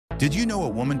Did you know a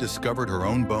woman discovered her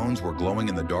own bones were glowing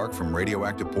in the dark from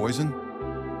radioactive poison?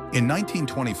 In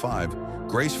 1925,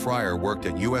 Grace Fryer worked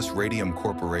at U.S. Radium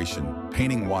Corporation,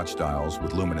 painting watch dials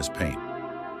with luminous paint.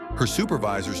 Her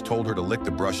supervisors told her to lick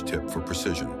the brush tip for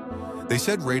precision. They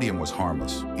said radium was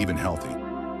harmless, even healthy.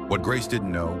 What Grace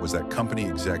didn't know was that company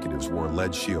executives wore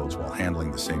lead shields while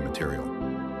handling the same material.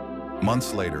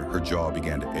 Months later, her jaw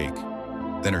began to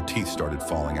ache. Then her teeth started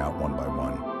falling out one by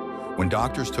one. When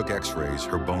doctors took x-rays,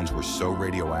 her bones were so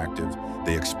radioactive,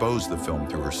 they exposed the film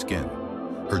through her skin.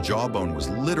 Her jawbone was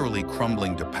literally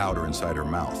crumbling to powder inside her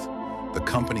mouth. The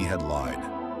company had lied.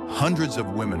 Hundreds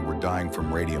of women were dying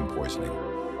from radium poisoning.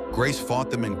 Grace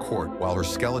fought them in court while her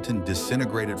skeleton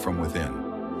disintegrated from within.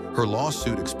 Her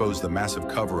lawsuit exposed the massive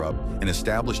cover-up and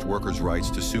established workers' rights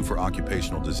to sue for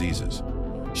occupational diseases.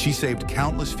 She saved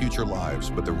countless future lives,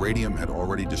 but the radium had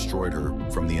already destroyed her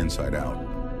from the inside out.